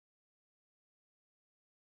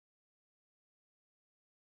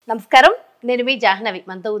నమస్కారం, నేను మీ జాహ్నవి.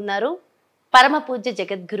 మనతో ఉన్నారు పరమ పూజ్య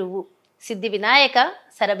జగద్గురువు సిద్ధి వినాయక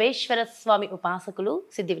సరభేశ్వర స్వామి ఉపాసకులు,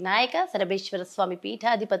 సిద్ధి వినాయక సరభేశ్వర స్వామి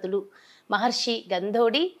పీఠాధిపతులు మహర్షి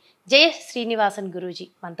గంధోడి జయశ్రీనివాసన్ గురూజీ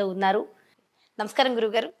మనతో ఉన్నారు. నమస్కారం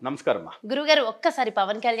గురుగారు. నమస్కారం గురుగారు, ఒక్కసారి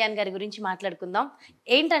పవన్ కళ్యాణ్ గారి గురించి మాట్లాడుకుందాం.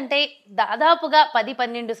 ఏంటంటే దాదాపుగా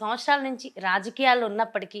 10-12 సంవత్సరాల నుంచి రాజకీయాల్లో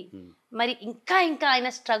ఉన్నప్పటికీ మరి ఇంకా ఆయన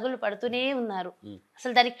స్ట్రగుల్ పడుతూనే ఉన్నారు.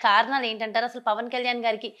 అసలు దానికి కారణాలు ఏంటంటారు? అసలు పవన్ కళ్యాణ్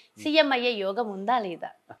గారికి సీఎం అయ్యే యోగం ఉందా లేదా?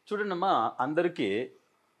 చూడండి అమ్మా, అందరికీ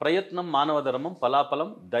ప్రయత్నం మానవ ధర్మం,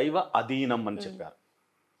 ఫలాఫలం దైవ అధీనం అని చెప్పారు.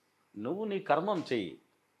 నువ్వు నీ కర్మం చెయ్యి,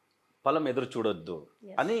 ఫలం ఎదురు చూడొద్దు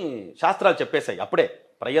అని శాస్త్రాలు చెప్పేశాయి. అప్పుడే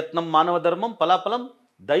ప్రయత్నం మానవ ధర్మం, ఫలాఫలం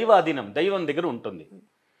దైవ అధీనం, దైవం దగ్గర ఉంటుంది.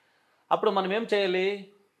 అప్పుడు మనం ఏం చేయాలి?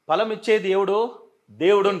 ఫలం ఇచ్చే దేవుడు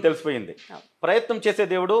దేవుడు అని తెలిసిపోయింది, ప్రయత్నం చేసే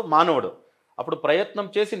దేవుడు మానవుడు. అప్పుడు ప్రయత్నం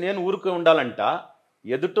చేసి నేను ఊరుకు ఉండాలంట,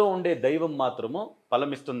 ఎదుటో ఉండే దైవం మాత్రము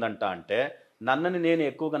ఫలం ఇస్తుందంట. అంటే నన్నని నేను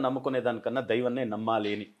ఎక్కువగా నమ్ముకునే దానికన్నా దైవాన్నే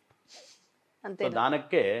నమ్మాలి అని.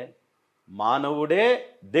 దానికే మానవుడే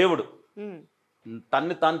దేవుడు,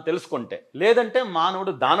 తన్ని తాను తెలుసుకుంటే. లేదంటే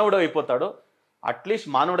మానవుడు దానవుడు అయిపోతాడు. అట్లీస్ట్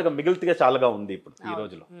మానవుడిగా మిగిలితే చాలుగా ఉంది ఇప్పుడు ఈ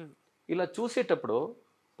రోజులో. ఇలా చూసేటప్పుడు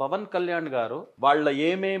పవన్ కళ్యాణ్ గారు వాళ్ళ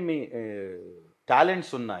ఏమేమి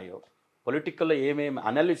టాలెంట్స్ ఉన్నాయో, పొలిటికల్లో ఏమేమి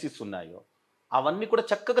అనాలిసిస్ ఉన్నాయో అవన్నీ కూడా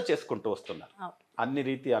చక్కగా చేసుకుంటూ వస్తున్నారు. అన్ని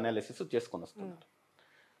రీతి అనాలిసిస్ చేసుకొని వస్తున్నారు.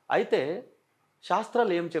 అయితే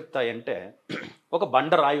శాస్త్రాలు ఏం చెప్తాయంటే, ఒక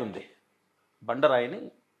బండరాయి ఉంది, బండరాయిని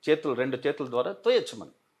రెండు చేతుల ద్వారా తోయచ్చు.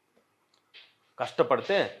 మనం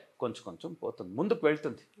కష్టపడితే కొంచెం కొంచెం పోతుంది, ముందుకు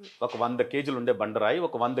వెళ్తుంది. ఒక 100 కేజీలు ఉండే బండరాయి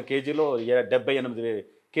ఒక 100 కేజీలో 78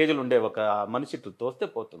 కేజీలు ఉండే ఒక మనిషి ఇట్లు తోస్తే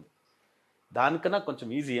పోతుంది. దానికన్నా కొంచెం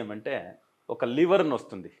ఈజీ ఏమంటే, ఒక లివర్ని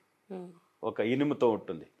వస్తుంది, ఒక ఇనుముతో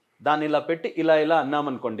ఉంటుంది, దాన్ని ఇలా పెట్టి ఇలా ఇలా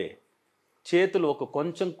అన్నామనుకోండి, చేతులు ఒక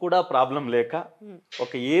కొంచెం కూడా ప్రాబ్లం లేక,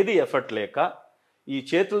 ఒక ఏది ఎఫర్ట్ లేక, ఈ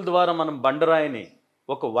చేతుల ద్వారా మనం బండరాయిని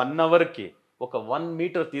ఒక 1 అవర్కి ఒక 1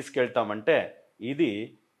 మీటర్ తీసుకెళ్తామంటే ఇది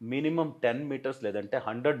మినిమం 10 మీటర్స్ లేదంటే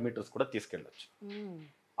 100 మీటర్స్ కూడా తీసుకెళ్ళచ్చు.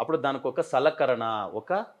 అప్పుడు దానికి ఒక సలకరణ,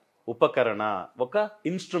 ఒక ఉపకరణ, ఒక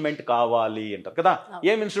ఇన్స్ట్రుమెంట్ కావాలి అంటారు కదా.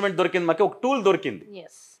 ఏం ఇన్స్ట్రుమెంట్ దొరికింది? మాకు ఒక టూల్ దొరికింది,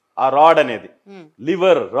 ఆ రాడ్ అనేది,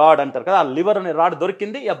 లివర్ రాడ్ అంటారు కదా. ఆ లివర్ అనే రాడ్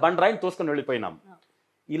దొరికింది, ఆ బండరాయిని తోసుకొని వెళ్ళిపోయినాం.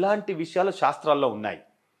 ఇలాంటి విషయాలు శాస్త్రాల్లో ఉన్నాయి.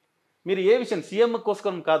 మీరు ఏ విషయం సీఎం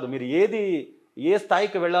కోసం కాదు, మీరు ఏ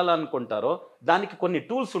స్థాయికి వెళ్ళాలనుకుంటారో దానికి కొన్ని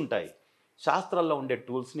టూల్స్ ఉంటాయి. శాస్త్రాల్లో ఉండే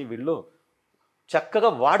టూల్స్ని వీళ్ళు చక్కగా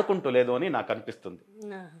వాడుకుంటూ లేదు అని నాకు అనిపిస్తుంది.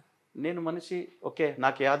 నేను మనిషి, ఓకే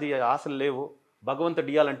నాకు యాది ఆశలు లేవు, భగవంతుడు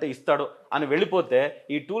ఇయ్యాలంటే ఇస్తాడు అని వెళ్ళిపోతే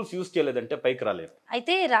ఈ టూల్స్ యూజ్ చేయలేదంటే పైకి రాలేదు.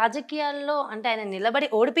 అయితే రాజకీయాల్లో అంటే ఆయన నిలబడి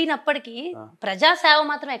ఓడిపోయినప్పటికీ ప్రజాసేవ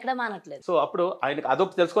మాత్రం ఎక్కడ మానట్లేదు. సో అప్పుడు ఆయనకు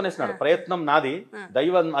అదొకటి తెలుసుకొనేసినాడు, ప్రయత్నం నాది,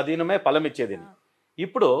 దైవ అధీనమే ఫలం ఇచ్చేది.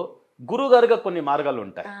 ఇప్పుడు గురువు గారుగా కొన్ని మార్గాలు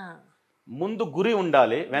ఉంటాయి. ముందు గురి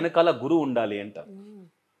ఉండాలి, వెనకాల గురువు ఉండాలి అంటారు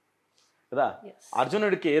కదా.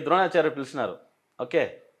 అర్జునుడికి ద్రోణాచార్య పిలిచినారు, ఓకే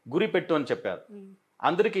గురి పెట్టు అని చెప్పారు.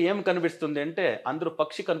 అందరికి ఏం కనిపిస్తుంది అంటే, అందరూ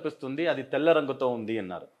పక్షి కనిపిస్తుంది, అది తెల్ల రంగుతో ఉంది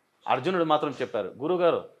అన్నారు. అర్జునుడు మాత్రం చెప్పారు,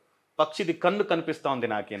 గురుగారు పక్షిది కన్ను కనిపిస్తా ఉంది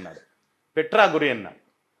నాకే అన్నాడు. పెట్రా గురి అన్నాడు.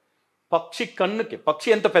 పక్షి కన్నుకి,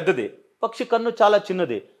 పక్షి ఎంత పెద్దది, పక్షి కన్ను చాలా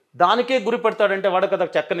చిన్నది, దానికే గురి పెడతాడంటే వాడు కదా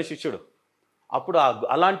చక్కని శిష్యుడు. అప్పుడు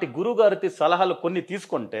అలాంటి గురువు గారి సలహాలు కొన్ని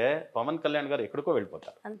తీసుకుంటే పవన్ కళ్యాణ్ గారు ఎక్కడికో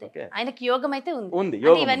వెళ్ళిపోతారు. ఆయనకి యోగం అయితే ఉంది.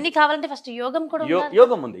 ఇవన్నీ కావాలంటే ఫస్ట్ యోగం కూడా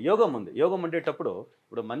యోగం ఉంది. యోగం ఉండేటప్పుడు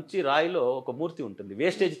ఇప్పుడు మంచి రాయిలో ఒక మూర్తి ఉంటుంది,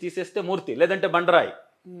 వేస్టేజ్ తీసేస్తే మూర్తి, లేదంటే బండరాయి.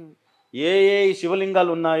 ఏ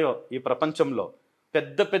శివలింగాలు ఉన్నాయో ఈ ప్రపంచంలో,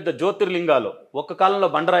 పెద్ద పెద్ద జ్యోతిర్లింగాలు ఒక కాలంలో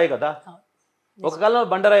బండరాయే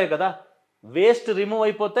కదా. వేస్ట్ రిమూవ్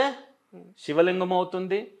అయిపోతే శివలింగం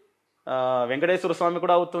అవుతుంది, వెంకటేశ్వర స్వామి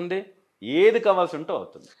కూడా అవుతుంది, ఏది కావాల్సి ఉంటో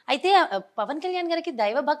అవుతుంది. అయితే పవన్ కళ్యాణ్ గారికి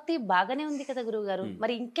దైవ భక్తి బాగానే ఉంది కదా గురువు గారు,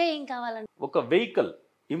 మరి ఇంకా ఏం కావాలండి? ఒక వెహికల్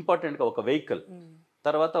ఇంపార్టెంట్ గా, ఒక వెహికల్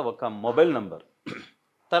తర్వాత ఒక మొబైల్ నంబర్,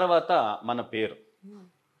 తర్వాత మన పేరు.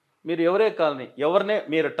 మీరు ఎవరినే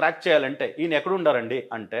మీరు ట్రాక్ చేయాలంటే, ఈయన ఎక్కడ ఉండారండి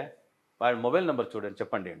అంటే వాళ్ళ మొబైల్ నెంబర్ చూడండి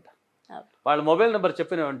చెప్పండి అంట. వాళ్ళ మొబైల్ నెంబర్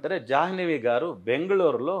చెప్పిన వెంటనే జాహ్నవి గారు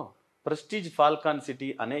బెంగళూరులో ప్రెస్టీజ్ ఫాల్కాన్ సిటీ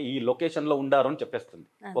అనే ఈ లొకేషన్ లో ఉండారు అని చెప్పేస్తుంది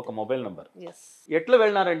ఒక మొబైల్ నంబర్. ఎట్లా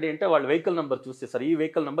వెళ్ళినారండి అంటే, వాళ్ళ వెహికల్ నంబర్ చూస్తే, సార్ ఈ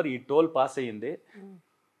వెహికల్ నంబర్ ఈ టోల్ పాస్ అయ్యింది,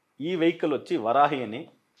 ఈ వెహికల్ వచ్చి వరాహి అని,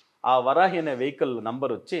 ఆ వరాహి అనే వెహికల్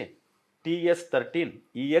నంబర్ వచ్చి TS13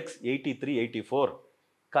 EX 8384,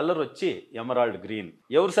 కలర్ వచ్చి ఎమరాల్డ్ గ్రీన్.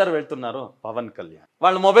 ఎవరు సార్ వెళ్తున్నారు? పవన్ కళ్యాణ్.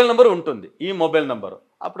 వాళ్ళ మొబైల్ నెంబర్ ఉంటుంది, ఈ మొబైల్ నెంబర్.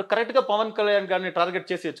 అప్పుడు కరెక్ట్ గా పవన్ కళ్యాణ్ గారిని టార్గెట్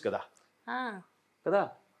చేసేయచ్చు కదా.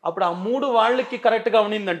 అప్పుడు ఆ 3 వాళ్ళకి కరెక్ట్ గా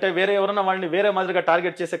ఉన్నిందంటే వేరే ఎవరైనా వాళ్ళని వేరే మాదిరిగా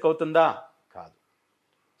టార్గెట్ చేసేకి అవుతుందా? కాదు.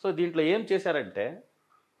 సో దీంట్లో ఏం చేశారంటే,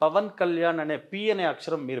 పవన్ కళ్యాణ్ అనే పి అనే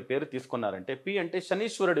అక్షరం మీరు పేరు తీసుకున్నారంటే, పి అంటే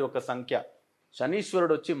శనీశ్వరుడి ఒక సంఖ్య.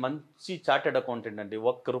 శనీశ్వరుడు వచ్చి మంచి చార్టెడ్ అకౌంటెంట్ అండి,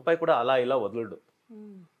 ₹1 కూడా అలా ఇలా వదలడు.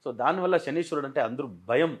 సో దానివల్ల శనీశ్వరుడు అంటే అందరూ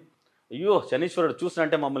భయం, అయ్యో శనీశ్వరుడు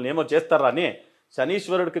చూసినంటే మమ్మల్ని ఏమో చేస్తారా అని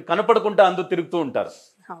శనీశ్వరుడికి కనపడకుండా అందరూ తిరుగుతూ ఉంటారు.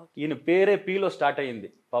 ఈయన పేరే పిలో స్టార్ట్ అయ్యింది,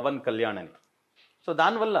 పవన్ కళ్యాణ్ అని. సో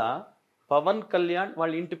దానివల్ల పవన్ కళ్యాణ్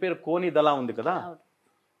వాళ్ళ ఇంటి పేరు కోనిదల ఉంది కదా,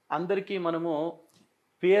 అందరికీ మనము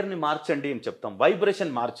పేరుని మార్చండి అని చెప్తాం,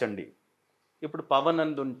 వైబ్రేషన్ మార్చండి. ఇప్పుడు పవన్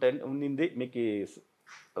అందు ఉండింది, మీకు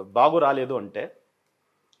బాగు రాలేదు అంటే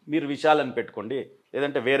మీరు విశాలని పెట్టుకోండి,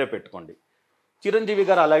 లేదంటే వేరే పెట్టుకోండి. చిరంజీవి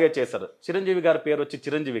గారు అలాగే చేశారు. చిరంజీవి గారి పేరు వచ్చి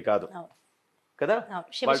చిరంజీవి కాదు కదా,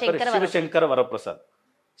 శివశంకర వరప్రసాద్.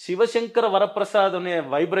 శివశంకర వరప్రసాద్ అనే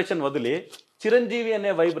వైబ్రేషన్ వదిలి చిరంజీవి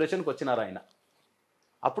అనే వైబ్రేషన్కి వచ్చినారు ఆయన.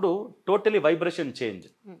 అప్పుడు టోటలీ వైబ్రేషన్ చేంజ్.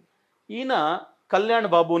 ఈయన కళ్యాణ్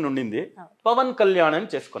బాబు నుండింది పవన్ కళ్యాణ్ అని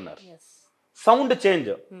చేసుకున్నారు. Sound change.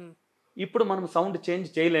 ఇప్పుడు మనం సౌండ్ చేంజ్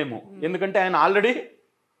చేయలేము, ఎందుకంటే ఆయన ఆల్రెడీ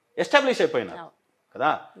ఎస్టాబ్లిష్ అయిపోయినారు కదా.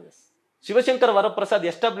 శివశంకర వరప్రసాద్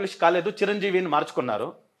ఎస్టాబ్లిష్ కాలేదు, చిరంజీవిని మార్చుకున్నారు.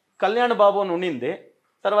 కళ్యాణ్ బాబు అని ఉండింది,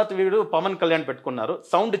 తర్వాత వీడు పవన్ కళ్యాణ్ పెట్టుకున్నారు.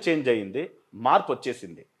 సౌండ్ చేంజ్ అయ్యింది, మార్పు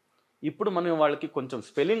వచ్చేసింది. ఇప్పుడు మనం వాళ్ళకి కొంచెం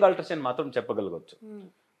స్పెల్లింగ్ ఆల్టరేషన్ మాత్రం చెప్పగలగవచ్చు.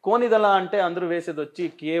 కోనిదల అంటే అందరూ వేసేది వచ్చి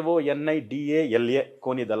KONIDALA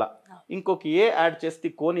కోనిదల. ఇంకొక ఏ యాడ్ చేస్తే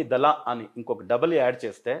కోనిదల అని, ఇంకొక డబుల్ యాడ్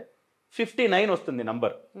చేస్తే 59 వస్తుంది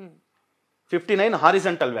number. 59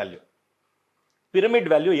 horizontal value, pyramid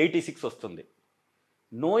value 86 వస్తుంది.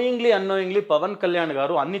 నోయింగ్లీ అన్నోయింగ్లీ పవన్ కళ్యాణ్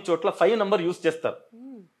గారు అన్ని చోట్ల 5 నంబర్ యూస్ చేస్తారు.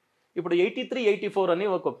 ఇప్పుడు 83, 84 అని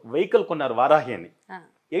ఒక వెహికల్ కొన్నారు, వారాహి అని.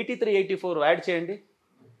 83, 84 యాడ్ చేయండి.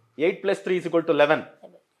 8 + 3 = 11.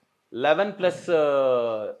 11 +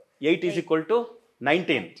 8 =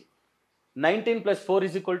 19. 19 + 4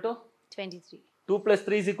 = 23. 2 +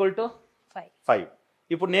 3 = 5.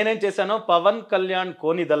 ఇప్పుడు నేనేం చేశాను, పవన్ కళ్యాణ్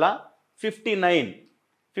కోనిదల 59.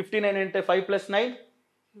 59 అంటే 5 + 9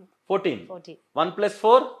 14. 1 +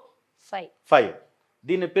 4 5.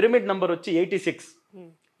 దీని పిరమిడ్ నంబర్ వచ్చి 86.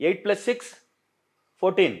 8 + 6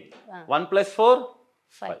 14. 1 + 4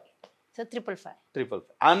 5. సో 555.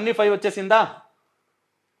 అన్ని 5 వచ్చేసిందా.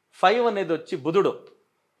 5 అనేది వచ్చి బుధుడు.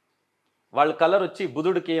 వాళ్ళ కలర్ వచ్చి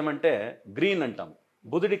బుధుడికి ఏమంటే గ్రీన్ అంటాం.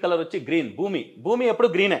 బుధుడి కలర్ వచ్చి గ్రీన్. భూమి ఎప్పుడు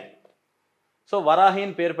గ్రీనే. సో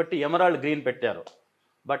వరాహిన్ పేరు పెట్టి ఎమరాల్డ్ గ్రీన్ పెట్టారు.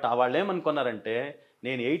 బట్ వాళ్ళు ఏమనుకున్నారంటే,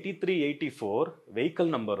 నేను 83, 84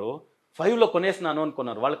 వెహికల్ నంబరు 5లో కొనేసినాను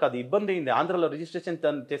అనుకున్నారు. వాళ్ళకి అది ఇబ్బంది అయింది, ఆంధ్రలో రిజిస్ట్రేషన్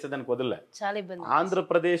చేసేదానికి వదిలే.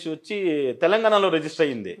 ఆంధ్రప్రదేశ్ వచ్చి తెలంగాణలో రిజిస్టర్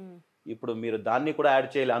అయ్యింది. ఇప్పుడు మీరు దాన్ని కూడా యాడ్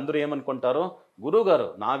చేయాలి. అందరూ ఏమనుకుంటారు, గురువు గారు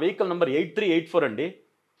నా వెహికల్ నంబర్ 8384 అండి,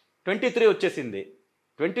 23 వచ్చేసింది.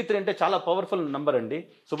 23 అంటే చాలా పవర్ఫుల్ నంబర్ అండి.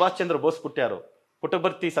 సుభాష్ చంద్రబోస్ పుట్టారు,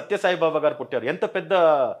 పుట్టబర్తి సత్యసాయిబాబా గారు పుట్టారు. ఎంత పెద్ద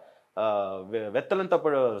వెత్తలంతా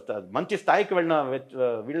మంచి స్థాయికి వెళ్ళిన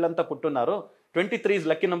వీళ్ళంతా పుట్టున్నారు. 23 ఇస్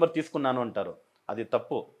లక్కీ నెంబర్ తీసుకున్నాను అంటారు. అది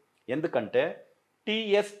తప్పు. ఎందుకంటే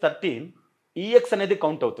TS13 EX అనేది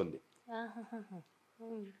కౌంట్ అవుతుంది.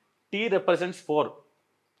 T represents 4,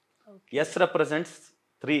 S represents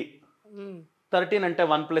 3. 13 అంటే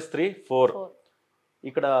 1 + 3 4.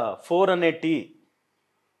 ఇక్కడ 4 అనే T,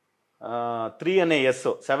 3 అనే S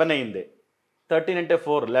 7 అయింది. 13 అంటే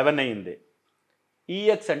 4 11 అయింది.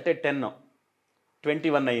 EX అంటే 10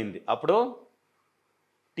 21 అయింది. అప్పుడు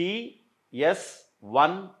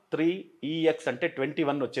TS13EX అంటే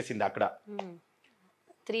 21 వచ్చేసింది. అక్కడ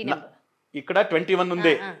ఇక్కడ 21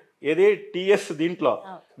 ఉంది. ఏది TS దీంట్లో.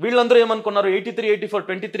 వీళ్ళందరూ ఏమనుకున్నారు, 83, 84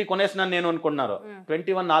 23 కొనేసినాను నేను అనుకున్నారు.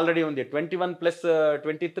 21 ఆల్రెడీ ఉంది. 21 +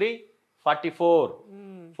 23 44.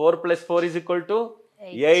 4 + 4 =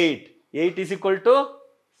 8. 8 =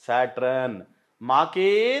 సాటర్న్. మాకే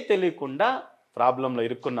తెలియకుండా ప్రాబ్లంలో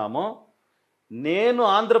ఇరుక్కున్నాము. నేను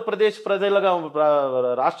ఆంధ్రప్రదేశ్ ప్రజలుగా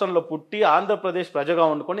రాష్ట్రంలో పుట్టి ఆంధ్రప్రదేశ్ ప్రజగా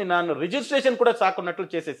వండుకొని నన్ను రిజిస్ట్రేషన్ కూడా సాకున్నట్లు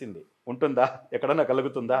చేసేసింది. ఉంటుందా, ఎక్కడన్నా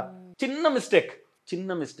కలుగుతుందా? చిన్న మిస్టేక్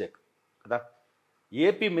కదా.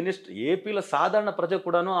 ఏపీలో సాధారణ ప్రజ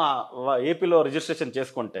కూడాను ఏపీలో రిజిస్ట్రేషన్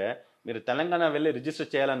చేసుకుంటే, మీరు తెలంగాణ వెళ్ళి రిజిస్టర్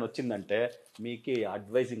చేయాలని వచ్చిందంటే మీకు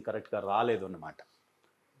అడ్వైజింగ్ కరెక్ట్గా రాలేదు అన్నమాట.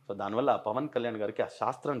 సో దానివల్ల పవన్ కళ్యాణ్ గారికి ఆ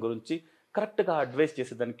శాస్త్రం గురించి కరెక్ట్గా అడ్వైస్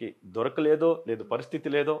చేసేదానికి దొరకలేదో, లేదు పరిస్థితి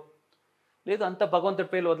లేదో, లేదు అంతా భగవంతుడి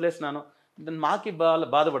పేర్లు వదిలేసినాను. మాకి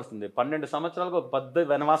బాధపడుతుంది. 12 సంవత్సరాలకు ఒక పెద్ద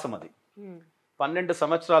వనవాసం అది. 12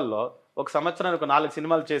 సంవత్సరాల్లో ఒక సంవత్సరానికి 4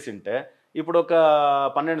 సినిమాలు చేసింటే, ఇప్పుడు ఒక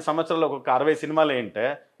 12 సంవత్సరాల్లో ఒక 60 సినిమాలు ఏంటే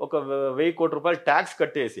ఒక 1000 కోట్ల రూపాయలు ట్యాక్స్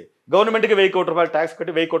కట్టేసి, గవర్నమెంట్కి 1000 కోట్ల రూపాయలు ట్యాక్స్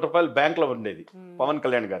కట్టి 1000 కోట్ల రూపాయలు బ్యాంక్లో ఉండేది పవన్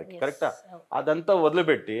కళ్యాణ్ గారికి. కరెక్టా? అదంతా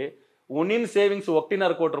వదిలిపెట్టి ఉనిన్ సేవింగ్స్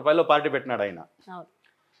 1.5 కోట్ల రూపాయలు పార్టీ పెట్టినాడు ఆయన.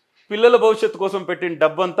 పిల్లల భవిష్యత్తు కోసం పెట్టిన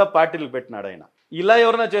డబ్బంతా పార్టీలు పెట్టినాడు ఆయన. ఇలా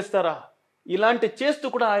ఎవరైనా చేస్తారా? ఇలాంటి చేస్తూ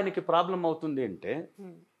కూడా ఆయనకి ప్రాబ్లం అవుతుంది అంటే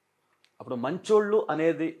అప్పుడు మంచోళ్ళు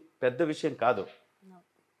అనేది పెద్ద విషయం కాదు.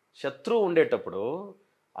 శత్రువు ఉండేటప్పుడు,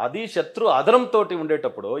 అది శత్రు అధర్మంతో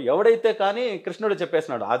ఉండేటప్పుడు ఎవడైతే కానీ కృష్ణుడు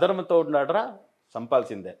చెప్పేసినాడు అధర్మంతో ఉన్నాడరా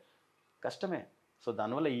సంపాల్సిందే, కష్టమే. సో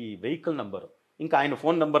దానివల్ల ఈ వెహికల్ నంబరు, ఇంకా ఆయన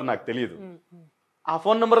ఫోన్ నెంబర్ నాకు తెలియదు, ఆ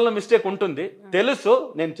ఫోన్ నెంబర్లో మిస్టేక్ ఉంటుంది తెలుసు,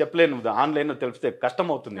 నేను చెప్పలేను, ఆన్లైన్లో తెలిస్తే కష్టం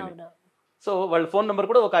అవుతుంది. సో వాళ్ళ ఫోన్ నెంబర్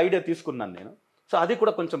కూడా ఒక ఐడియా తీసుకున్నాను నేను. సో అది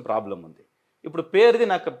కూడా కొంచెం ప్రాబ్లం ఉంది. ఇప్పుడు పేరుది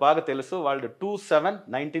నాకు బాగా తెలుసు, వాళ్ళు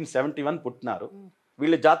 2/7/1971 పుట్టినారు.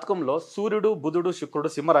 వీళ్ళ జాతకంలో సూర్యుడు, బుధుడు, శుక్రుడు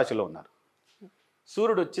సింహరాశిలో ఉన్నారు.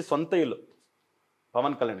 సూర్యుడు వచ్చి సొంత ఇల్లు,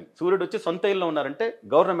 పవన్ కళ్యాణ్ సూర్యుడు వచ్చి సొంత ఇల్లు ఉన్నారంటే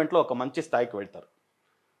గవర్నమెంట్లో ఒక మంచి స్థాయికి వెళ్తారు.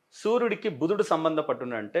 సూర్యుడికి బుధుడు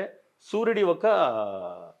సంబంధపట్టునంటే సూర్యుడి ఒక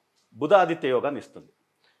బుధాదిత్య యోగాన్ని ఇస్తుంది.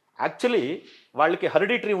 యాక్చువల్లీ వాళ్ళకి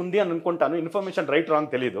హెరిడిటరీ ఉంది అని అనుకుంటాను, ఇన్ఫర్మేషన్ రైట్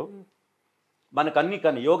రాంగ్ తెలీదు. మనకు అన్ని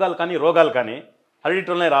కానీ యోగాలు కానీ రోగాలు కానీ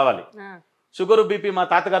హెరిడిటరీలోనే రావాలి. షుగర్ బీపీ మా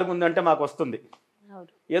తాతగారికి ఉందంటే మాకు వస్తుంది,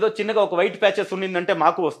 ఏదో చిన్నగా ఒక వైట్ ప్యాచెస్ ఉండిందంటే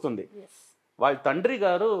మాకు వస్తుంది. వాళ్ళ తండ్రి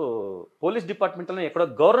గారు పోలీస్ డిపార్ట్మెంట్లో ఎక్కడో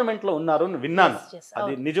గవర్నమెంట్లో ఉన్నారు అని విన్నాను.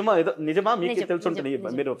 అది నిజమా ఏదో నిజమా మీకు తెలిసి ఉంటుంది,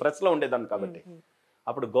 మీరు ప్రెస్లో ఉండేదాన్ని కాబట్టి.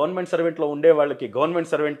 అప్పుడు గవర్నమెంట్ సర్వెంట్లో ఉండే వాళ్ళకి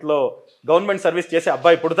గవర్నమెంట్ సర్వీస్ చేసే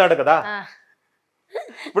అబ్బాయి పుడతాడు కదా.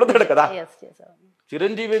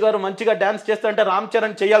 చిరంజీవి గారు మంచిగా డాన్స్ చేస్తారంటే రామ్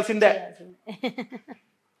చరణ్ చేయాల్సిందే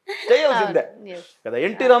కదా.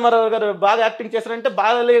 ఎన్టీ రామారావు గారు బాగా యాక్టింగ్ చేస్తారంటే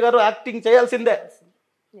బాలయ్య గారు యాక్టింగ్ చేయాల్సిందే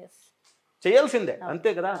అంతే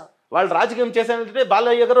కదా. వాళ్ళు రాజకీయం చేశారంటే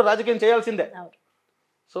బాలయ్య గారు రాజకీయం చేయాల్సిందే.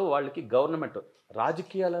 సో వాళ్ళకి గవర్నమెంట్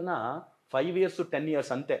రాజకీయాలన్నా 5 years 10 years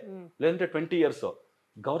అంతే, లేదంటే 20 years.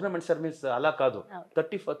 గవర్నమెంట్ సర్వీస్ అలా కాదు,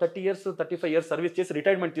 30 years 35 years సర్వీస్ చేసి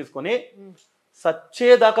రిటైర్మెంట్ తీసుకొని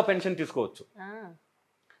సచ్చేదాకా పెన్షన్ తీసుకోవచ్చు.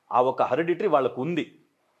 ఆ ఒక హెరిడిటరీ వాళ్ళకు ఉంది,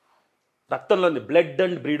 రక్తంలో ఉంది. బ్లడ్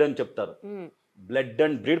అండ్ బ్రీడ్ అని చెప్తారు, blood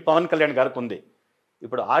and breed Pawan Kalyan గారికి ఉంది.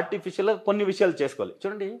 ఇప్పుడు ఆర్టిఫిషియల్ కొన్ని విషయాలు చేసుకోవాలి.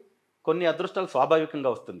 చూడండి, కొన్ని అదృష్టాలు స్వాభావికంగా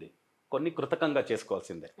వస్తుంది, కొన్ని కృతకంగా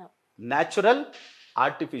చేసుకోవాల్సిందే. Natural,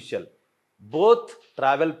 artificial both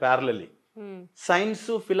travel parallelly. Science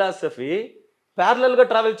philosophy ప్యారలల్గా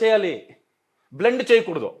ట్రావెల్ చేయాలి, బ్లెండ్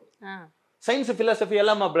చేయకూడదు. సైన్స్ ఫిలాసఫీ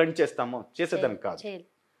ఎలా మా బ్లెండ్ చేస్తామో చేసేదాన్ని కాదు.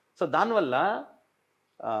 సో దానివల్ల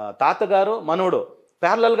తాతగారు మనోడు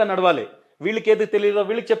ప్యారలల్గా నడవాలి. వీళ్ళకి ఏది తెలియదో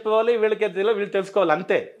వీళ్ళకి చెప్పేవాలి, వీళ్ళకి ఏది తెలియదో వీళ్ళు తెలుసుకోవాలి,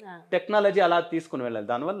 అంతే. టెక్నాలజీ అలా తీసుకుని వెళ్ళాలి.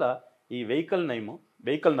 దానివల్ల ఈ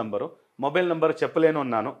వెహికల్ నంబరు, మొబైల్ నెంబర్ చెప్పలేను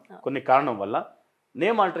అన్నాను కొన్ని కారణం వల్ల.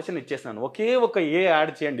 నేమ్ ఆల్టరేషన్ ఇచ్చేసినాను, ఒకే ఒక ఏ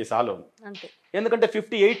యాడ్ చేయండి చాలు, ఎందుకంటే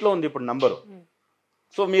 58లో ఉంది ఇప్పుడు నంబరు.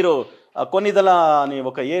 సో మీరు కొనిదల అని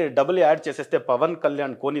ఒక ఏ డబుల్ యాడ్ చేసేస్తే పవన్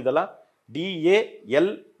కళ్యాణ్ కోనిదల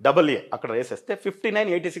DALAA అక్కడ వేసేస్తే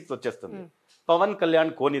 5986 వచ్చేస్తుంది. పవన్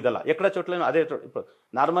కళ్యాణ్ కోనిదల ఎక్కడ చోట్ల అదే. ఇప్పుడు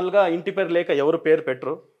నార్మల్గా ఇంటి పేరు లేక ఎవరు పేరు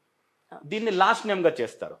పెట్టరు, దీన్ని లాస్ట్ నేమ్గా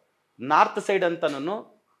చేస్తారు. నార్త్ సైడ్ అంతా నన్ను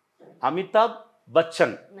అమితాబ్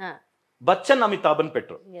బచ్చన్ అమితాబ్ అని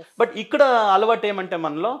పెట్టరు. బట్ ఇక్కడ అలవాటు ఏమంటే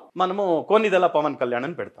మనము కోనిదల పవన్ కళ్యాణ్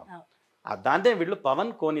అని పెడతాం. దాంతో వీళ్ళు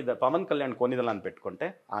పవన్ కళ్యాణ్ కోనిదల అని పెట్టుకుంటే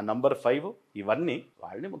ఆ నంబర్ 5 ఇవన్నీ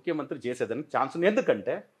వాళ్ళని ముఖ్యమంత్రి చేసేదానికి ఛాన్స్ ఉంది.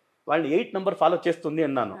 ఎందుకంటే వాళ్ళని 8 నెంబర్ ఫాలో చేస్తుంది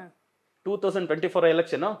అన్నాను. 2024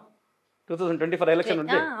 ఎలక్షన్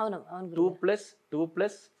ఉంది,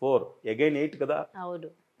 2+2+4 అగైన్ 8 కదా.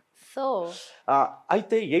 సో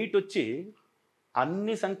అయితే 8 వచ్చి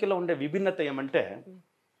అన్ని సంఖ్యలో ఉండే విభిన్నత ఏమంటే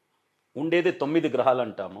ఉండేది 9 గ్రహాలు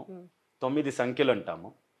అంటాము, 9 సంఖ్యలు అంటాము.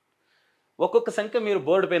 ఒక్కొక్క సంఖ్య మీరు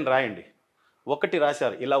బోర్డు పైన రాయండి. 1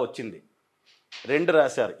 రాశారు ఇలా వచ్చింది, 2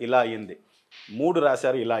 రాశారు ఇలా అయ్యింది, 3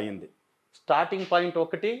 రాశారు ఇలా అయ్యింది. Starting point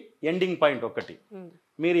 1, ending point 1.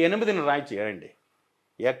 మీరు 8ని రాయి చేయండి,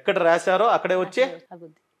 ఎక్కడ రాశారో అక్కడే వచ్చే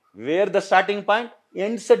wear the starting point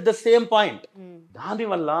ends at the same point.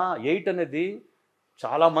 దానివల్ల 8 అనేది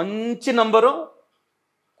చాలా మంచి నంబరు.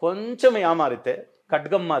 కొంచెం ఏమారితే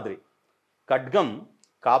ఖడ్గం మాదిరి, ఖడ్గం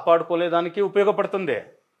కాపాడుకోలేదానికి ఉపయోగపడుతుంది,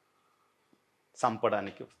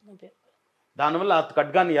 చంపడానికి. దానివల్ల ఆ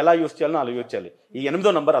ఖడ్గాన్ని ఎలా యూజ్ చేయాలో అలా యూజ్ చేయాలి. ఈ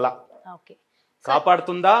 8వ నంబర్ అలా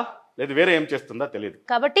కాపాడుతుందా లేదు వేరే ఏం చేస్తుందా తెలియదు.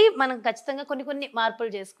 కాబట్టి మనం ఖచ్చితంగా కొన్ని మార్పులు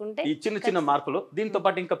చేసుకుంటే ఈ చిన్న మార్పులు, దీంతో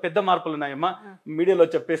పాటు ఇంకా పెద్ద మార్పులు ఉన్నాయమ్మా. మీడియాలో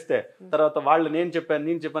చెప్పేస్తే తర్వాత వాళ్ళు నేను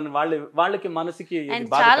చెప్పాను వాళ్ళకి మనసుకి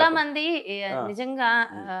చాలా మంది నిజంగా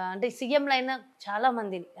అంటే సీఎంలు అయినా చాలా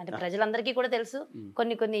మంది అంటే ప్రజలందరికీ కూడా తెలుసు,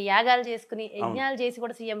 కొన్ని యాగాలు చేసుకుని యజ్ఞాలు చేసి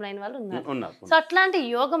కూడా సీఎంలు అయిన వాళ్ళు ఉన్నారు. సో అట్లాంటి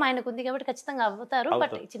యోగం ఆయనకు ఉంది కాబట్టి ఖచ్చితంగా అవుతారు.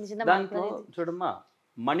 బట్ చిన్న దాంట్లో చూడమ్మా,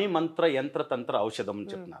 మణి మంత్ర యంత్ర తంత్ర ఔషధం అని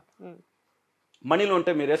చెప్తున్నారు. మణిలో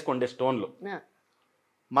ఉంటే మీరు వేసుకోండి స్టోన్లు,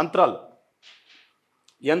 మంత్రాలు,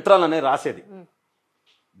 యంత్రాలు అనేవి రాసేది,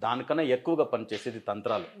 దానికన్నా ఎక్కువగా పనిచేసేది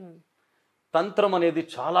తంత్రాలు. తంత్రం అనేది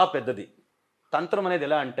చాలా పెద్దది. తంత్రం అనేది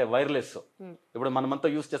ఎలా అంటే వైర్లెస్. ఇప్పుడు మనమంతా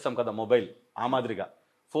యూజ్ చేస్తాం కదా మొబైల్, ఆ మాదిరిగా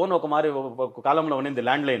ఫోన్ ఒక కాలంలో ఉండింది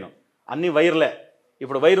ల్యాండ్ లైన్, అన్ని వైర్లే.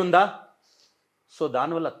 ఇప్పుడు వైర్ ఉందా? సో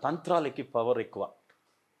దానివల్ల తంత్రాలకి పవర్ ఎక్కువ.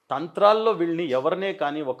 తంత్రాల్లో వీళ్ళని ఎవరినే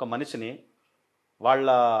కానీ ఒక మనిషిని వాళ్ళ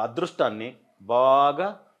అదృష్టాన్ని బాగా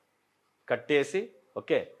కట్టేసి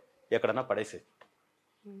ఓకే ఎక్కడన్నా పడేసి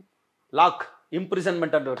లాక్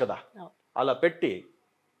ఇంప్రిజన్మెంట్ అంటారు కదా, అలా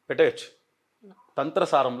పెట్టేయచ్చు.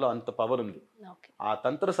 తంత్రసారంలో అంత పవర్ ఉంది. ఆ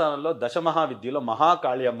తంత్రసారంలో దశమహావిద్యలో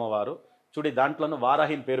మహాకాళి అమ్మవారు చూడి దాంట్లోనూ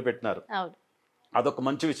వారాహిని పేరు పెట్టినారు. అదొక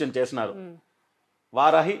మంచి విషయం చేసినారు.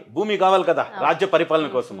 వారాహి భూమి కావాలి కదా రాజ్య పరిపాలన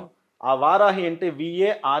కోసము. ఆ వారాహి అంటే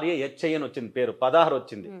VARAHI అని వచ్చింది పేరు. 16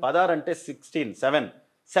 వచ్చింది. 16 అంటే 16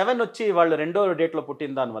 7 వచ్చి వాళ్ళు 2వ డేట్లో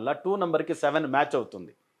పుట్టిన దానివల్ల 2 నెంబర్కి 7 మ్యాచ్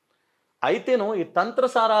అవుతుంది. అయితేను ఈ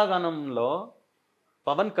తంత్రసారాగణంలో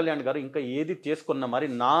పవన్ కళ్యాణ్ గారు ఇంకా ఏది చేసుకున్న మరి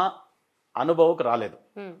నా అనుభవంకు రాలేదు.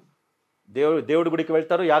 దేవుడి గుడికి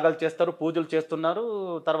వెళ్తారు, యాగాలు చేస్తారు, పూజలు చేస్తున్నారు.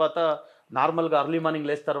 తర్వాత నార్మల్గా అర్లీ మార్నింగ్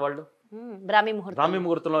లేస్తారు, వాళ్ళు బ్రాహ్మీ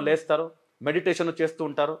ముహూర్తంలో లేస్తారు, మెడిటేషన్ చేస్తూ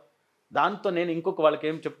ఉంటారు. దాంతో నేను ఇంకొక వాళ్ళకి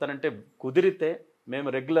ఏం చెప్తానంటే, కుదిరితే మేము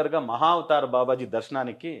రెగ్యులర్గా మహావతార బాబాజీ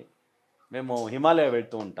దర్శనానికి మేము హిమాలయ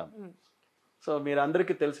వెళ్తూ ఉంటాం. సో మీరు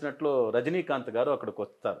అందరికీ తెలిసినట్లు రజనీకాంత్ గారు అక్కడికి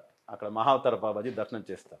వస్తారు, అక్కడ మహావతార బాబాజీ దర్శనం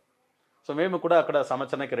చేస్తారు. సో మేము కూడా అక్కడ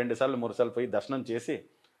సంవత్సరానికి 2 సార్లు 3 సార్లు పోయి దర్శనం చేసి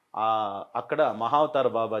అక్కడ మహావతార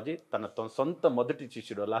బాబాజీ తన సొంత మొదటి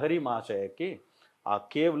శిష్యుడు లహరి మహాశయకి ఆ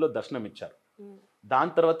కేవ్లో దర్శనం ఇచ్చారు.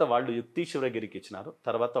 దాని తర్వాత వాళ్ళు యుక్తీశ్వరగిరికి ఇచ్చినారు.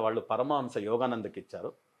 తర్వాత వాళ్ళు పరమహంస యోగానందకి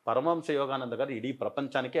ఇచ్చారు. పరమహంస యోగానంద గారు ఇడీ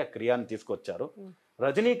ప్రపంచానికి ఆ క్రియాన్ని తీసుకొచ్చారు.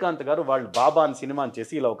 రజనీకాంత్ గారు వాళ్ళు బాబా అని సినిమాని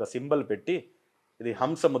చేసి ఇలా ఒక సింబల్ పెట్టి ఇది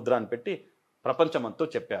హంస ముద్ర అని పెట్టి ప్రపంచమంతా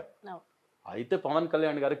చెప్పారు. అయితే పవన్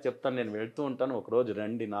కళ్యాణ్ గారికి చెప్తాను, నేను వెళ్తూ ఉంటాను, ఒకరోజు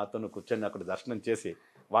రండి నాతో కూర్చొని అక్కడ దర్శనం చేసి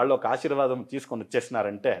వాళ్ళు ఒక ఆశీర్వాదం తీసుకొని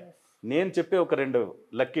వచ్చేసినారంటే నేను చెప్పే ఒక 2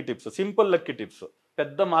 lucky tips, simple lucky tips,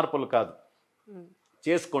 పెద్ద మార్పులు కాదు,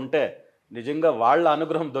 చేసుకుంటే నిజంగా వాళ్ళ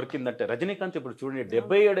అనుగ్రహం దొరికిందంటే. రజనీకాంత్ ఇప్పుడు చూడండి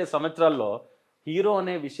 77 సంవత్సరాల్లో హీరో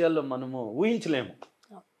అనే విషయాల్లో మనము ఊహించలేము.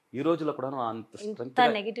 ఈ రోజులో కూడా అంత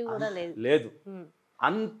లేదు,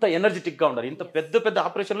 అంత ఎనర్జెటిక్ గా ఉన్నారు. ఇంత పెద్ద పెద్ద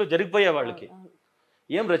ఆపరేషన్లు జరిగిపోయే వాళ్ళకి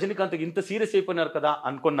ఏం రజనీకాంత్ ఇంత సీరియస్ అయిపోయినారు కదా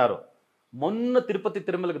అనుకున్నారు. మొన్న తిరుపతి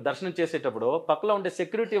తిరుమలకి దర్శనం చేసేటప్పుడు పక్కలో ఉండే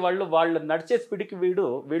సెక్యూరిటీ వాళ్ళు నడిచే స్పీడ్కి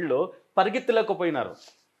వీళ్ళు పరిగెత్తలేకపోయినారు.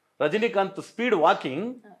 రజనీకాంత్ స్పీడ్ వాకింగ్,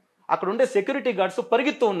 అక్కడ ఉండే సెక్యూరిటీ గార్డ్స్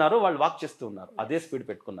పరిగెత్తూ ఉన్నారు, వాళ్ళు వాక్ చేస్తూ ఉన్నారు, అదే స్పీడ్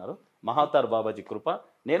పెట్టుకున్నారు. మహావతార్ బాబాజీ కృప.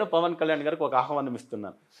 నేను పవన్ కళ్యాణ్ గారికి ఒక ఆహ్వానం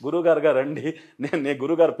ఇస్తున్నాను, గురువుగారుగా రండి, నేను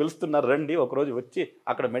గురువుగారు పిలుస్తున్నారు రండి, ఒకరోజు వచ్చి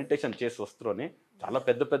అక్కడ మెడిటేషన్ చేసి వస్తుని. చాలా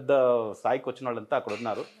పెద్ద పెద్ద స్థాయికి వచ్చిన వాళ్ళంతా అక్కడ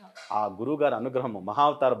ఉన్నారు. ఆ గురువుగారి అనుగ్రహము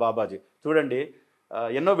మహావతార్ బాబాజీ చూడండి.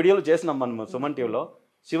 ఎన్నో వీడియోలు చేసినాం మనం సుమన్ టీవీలో.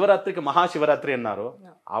 శివరాత్రికి మహాశివరాత్రి అన్నారు,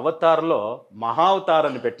 అవతార్లో మహావతార్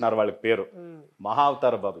అని పెట్టినారు వాళ్ళకి పేరు,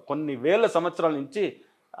 మహావతార బాబు. కొన్ని వేల సంవత్సరాల నుంచి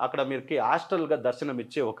అక్కడ మీకు హాస్టల్గా దర్శనం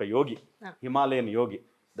ఇచ్చే ఒక యోగి, హిమాలయన్ యోగి,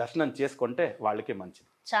 దర్శనం చేసుకుంటే వాళ్ళకి మంచిది.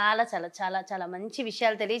 చాలా చాలా చాలా చాలా మంచి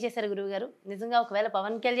విషయాలు తెలియజేశారు గురువు గారు. నిజంగా ఒకవేళ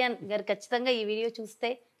పవన్ కళ్యాణ్ గారు ఖచ్చితంగా ఈ వీడియో చూస్తే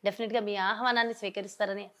డెఫినెట్గా మీ ఆహ్వానాన్ని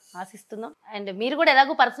స్వీకరిస్తారని ఆశిస్తున్నాం. అండ్ మీరు కూడా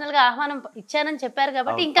ఎలాగో పర్సనల్గా ఆహ్వానం ఇచ్చానని చెప్పారు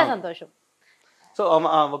కాబట్టి ఇంకా సంతోషం. సో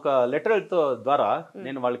ఒక లెటర్ ద్వారా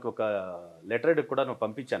నేను వాళ్ళకి ఒక లెటర్ కూడా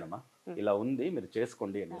పంపించానమ్మా, ఇలా ఉంది మీరు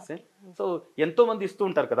చేసుకోండి అనేసి. సో ఎంతో మంది ఇస్తూ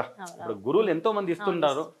ఉంటారు కదా, ఇప్పుడు గురువులు ఎంతో మంది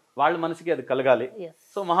ఇస్తుంటారు, వాళ్ళ మనసుకి అది కలగాలి.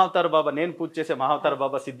 సో మహావతార బాబా, నేను పూజ చేసే మహావతార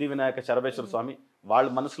బాబా సిద్ధి వినాయక శరభేశ్వర స్వామి వాళ్ళ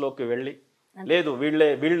మనసులోకి వెళ్ళి, లేదు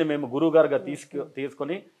వీళ్ళని మేము గురువు గారుగా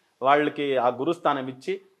తీసుకొని వాళ్ళకి ఆ గురుస్థానం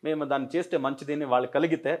ఇచ్చి మేము దాన్ని చేస్తే మంచిదని వాళ్ళు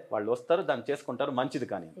కలిగితే వాళ్ళు వస్తారు, దాన్ని చేసుకుంటారు, మంచిది.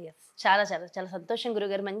 కానీ చాలా చాలా చాలా సంతోషం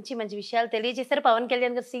గురుగారు, మంచి మంచి విషయాలు తెలియజేశారు. పవన్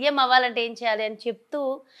కళ్యాణ్ గారు సీఎం అవ్వాలంటే ఏం చేయాలి అని చెప్తూ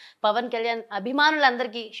పవన్ కళ్యాణ్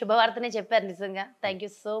అభిమానులందరికీ శుభవార్తనే చెప్పారు. నిజంగా థ్యాంక్ యూ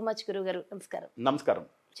సో మచ్ గురుగారు. నమస్కారం. నమస్కారం.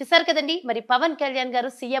 చూసారు కదండి, మరి పవన్ కళ్యాణ్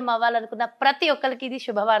గారు సీఎం అవ్వాలనుకున్న ప్రతి ఒక్కరికి ఇది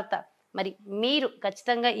శుభవార్త. మరి మీరు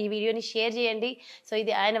ఖచ్చితంగా ఈ వీడియోని షేర్ చేయండి. సో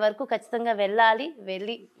ఇది ఆయన వరకు ఖచ్చితంగా వెళ్ళి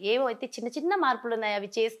ఏవో అయితే చిన్న చిన్న మార్పులు ఉన్నాయి అవి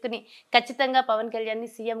చేసుకుని ఖచ్చితంగా పవన్ కళ్యాణ్ని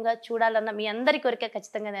సీఎంగా చూడాలన్న మీ అందరి కోరిక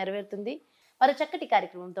ఖచ్చితంగా నెరవేరుతుంది. మరో చక్కటి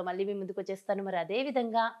కార్యక్రమంతో మళ్ళీ మీ ముందుకు వచ్చేస్తాను. మరి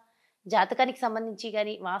అదేవిధంగా జాతకానికి సంబంధించి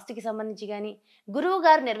కానీ వాస్తుకి సంబంధించి కానీ గురువు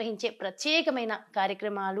గారు నిర్వహించే ప్రత్యేకమైన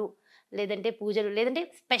కార్యక్రమాలు, లేదంటే పూజలు, లేదంటే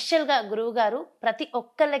స్పెషల్గా గురువు గారు ప్రతి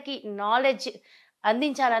ఒక్కళ్ళకి నాలెడ్జ్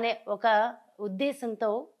అందించాలనే ఒక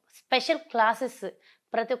ఉద్దేశంతో స్పెషల్ క్లాసెస్,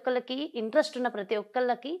 ప్రతి ఒక్కళ్ళకి ఇంట్రెస్ట్ ఉన్న ప్రతి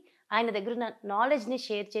ఒక్కళ్ళకి ఆయన దగ్గర ఉన్న నాలెడ్జ్ని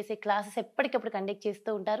షేర్ చేసే క్లాసెస్ ఎప్పటికప్పుడు కండక్ట్ చేస్తూ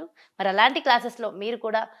ఉంటారు. మరి అలాంటి క్లాసెస్లో మీరు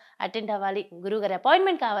కూడా అటెండ్ అవ్వాలి, గురువుగారి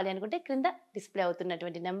అపాయింట్మెంట్ కావాలి అనుకుంటే క్రింద డిస్ప్లే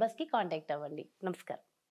అవుతున్నటువంటి నెంబర్స్కి కాంటాక్ట్ అవ్వండి. నమస్కారం.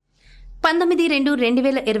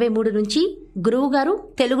 19/2/2023 నుంచి గురువుగారు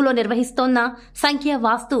తెలుగులో నిర్వహిస్తోన్న సంఖ్య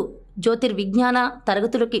వాస్తు జ్యోతిర్విజ్ఞాన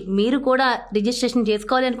తరగతులకి మీరు కూడా రిజిస్ట్రేషన్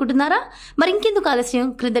చేసుకోవాలి అనుకుంటున్నారా? మరి ఇంకెందుకు ఆలస్యం,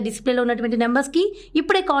 క్రింద డిస్ప్లేలో ఉన్నటువంటి నెంబర్స్కి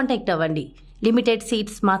ఇప్పుడే కాంటాక్ట్ అవ్వండి. లిమిటెడ్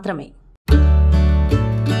సీట్స్ మాత్రమే.